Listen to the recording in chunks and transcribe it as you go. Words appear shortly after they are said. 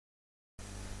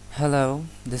Hello,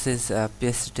 this is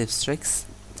PS Tips Tricks.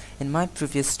 In my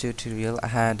previous tutorial, I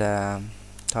had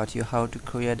taught you how to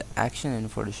create action in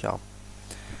Photoshop,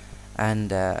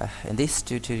 and in this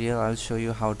tutorial, I'll show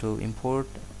you how to import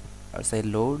or say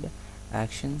load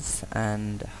actions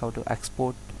and how to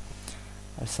export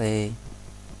or say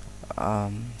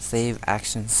save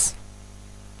actions.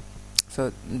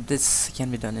 So this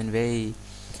can be done in very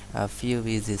few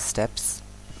easy steps.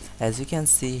 As you can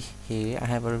see here, I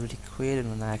have already created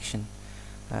an action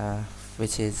uh,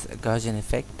 which is a Gaussian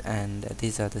effect, and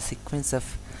these are the sequence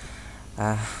of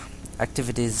uh,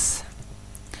 activities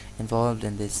involved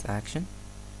in this action.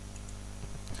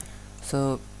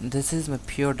 So this is my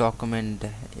pure document.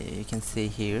 You can see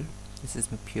here, this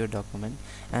is my pure document,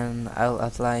 and I'll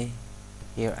apply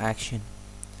here action.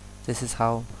 This is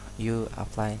how you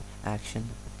apply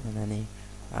action in any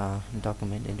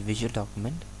document, individual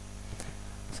document.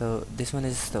 So this one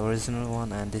is the original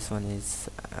one and this one is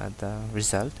the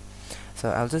result. So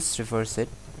I'll just reverse it,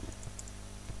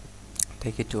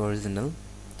 take it to original.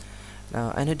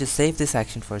 Now I need to save this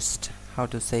action first. How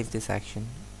to save this action,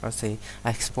 or say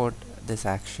export this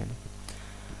action?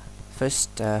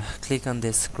 First click on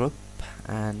this group,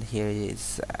 and here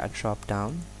is a drop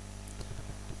down,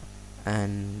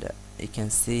 and you can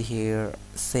see here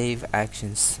save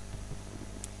actions.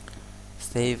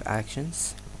 Save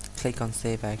actions. Click on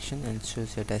save action and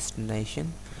choose your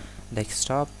destination,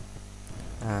 desktop.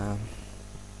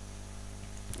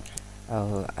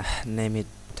 I'll name it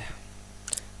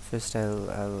first.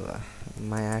 I'll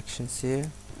my actions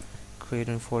here, create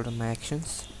a folder my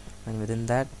actions, and within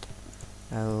that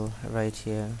I'll write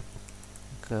here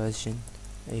Gaussian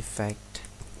effect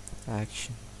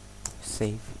action,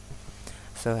 save.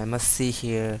 So I must see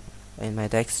here in my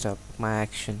desktop my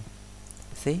action,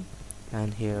 see,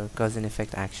 and here Gaussian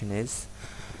effect action is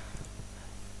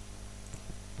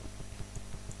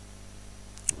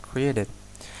created.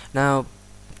 Now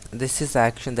this is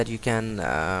action that you can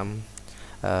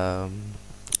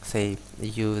say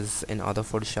use in other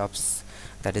Photoshops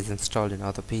that is installed in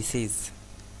other PCs.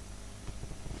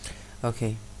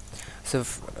 Okay, so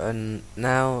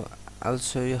now I'll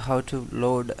show you how to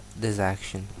load this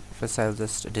action. First I'll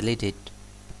just delete it.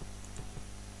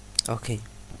 Okay,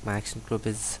 my action group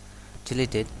is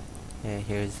deleted.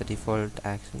 Here is the default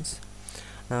actions.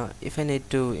 Now if I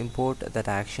need to import that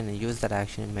action and use that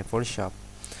action in my Photoshop,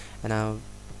 and now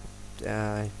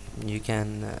you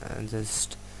can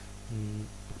just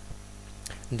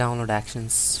download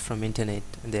actions from internet.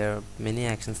 There are many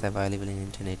actions available in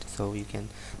internet, so you can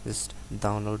just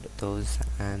download those,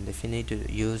 and if you need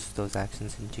to use those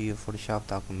actions into your Photoshop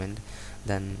document,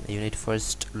 then you need to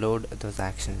first load those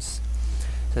actions.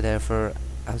 So therefore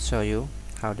I'll show you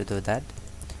how to do that.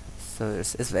 So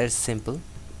it's very simple.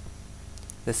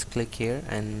 Just click here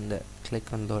and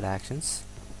click on load actions.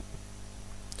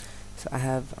 So I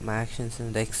have my actions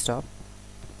in desktop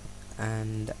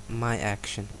and my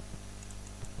action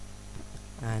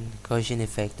and Gaussian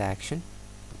effect action,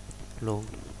 load.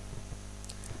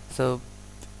 So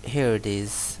here it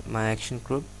is, my action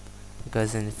group,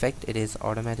 Gaussian effect. It is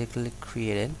automatically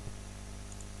created.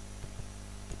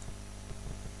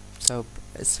 So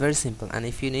it's very simple, and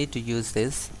if you need to use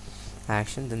this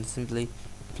action, then simply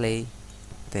play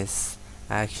this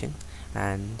action,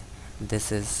 and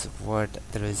this is what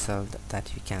the result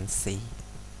that you can see.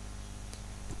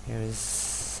 Here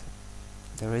is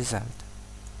the result.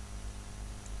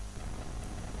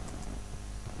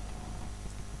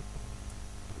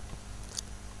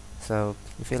 So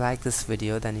if you like this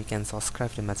video, then you can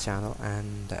subscribe to my channel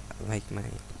and like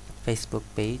my Facebook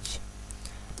page,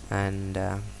 and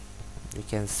you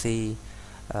can see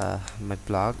my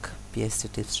blog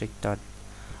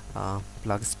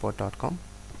pstdistrict.blogspot.com.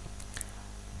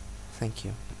 Thank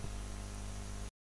you.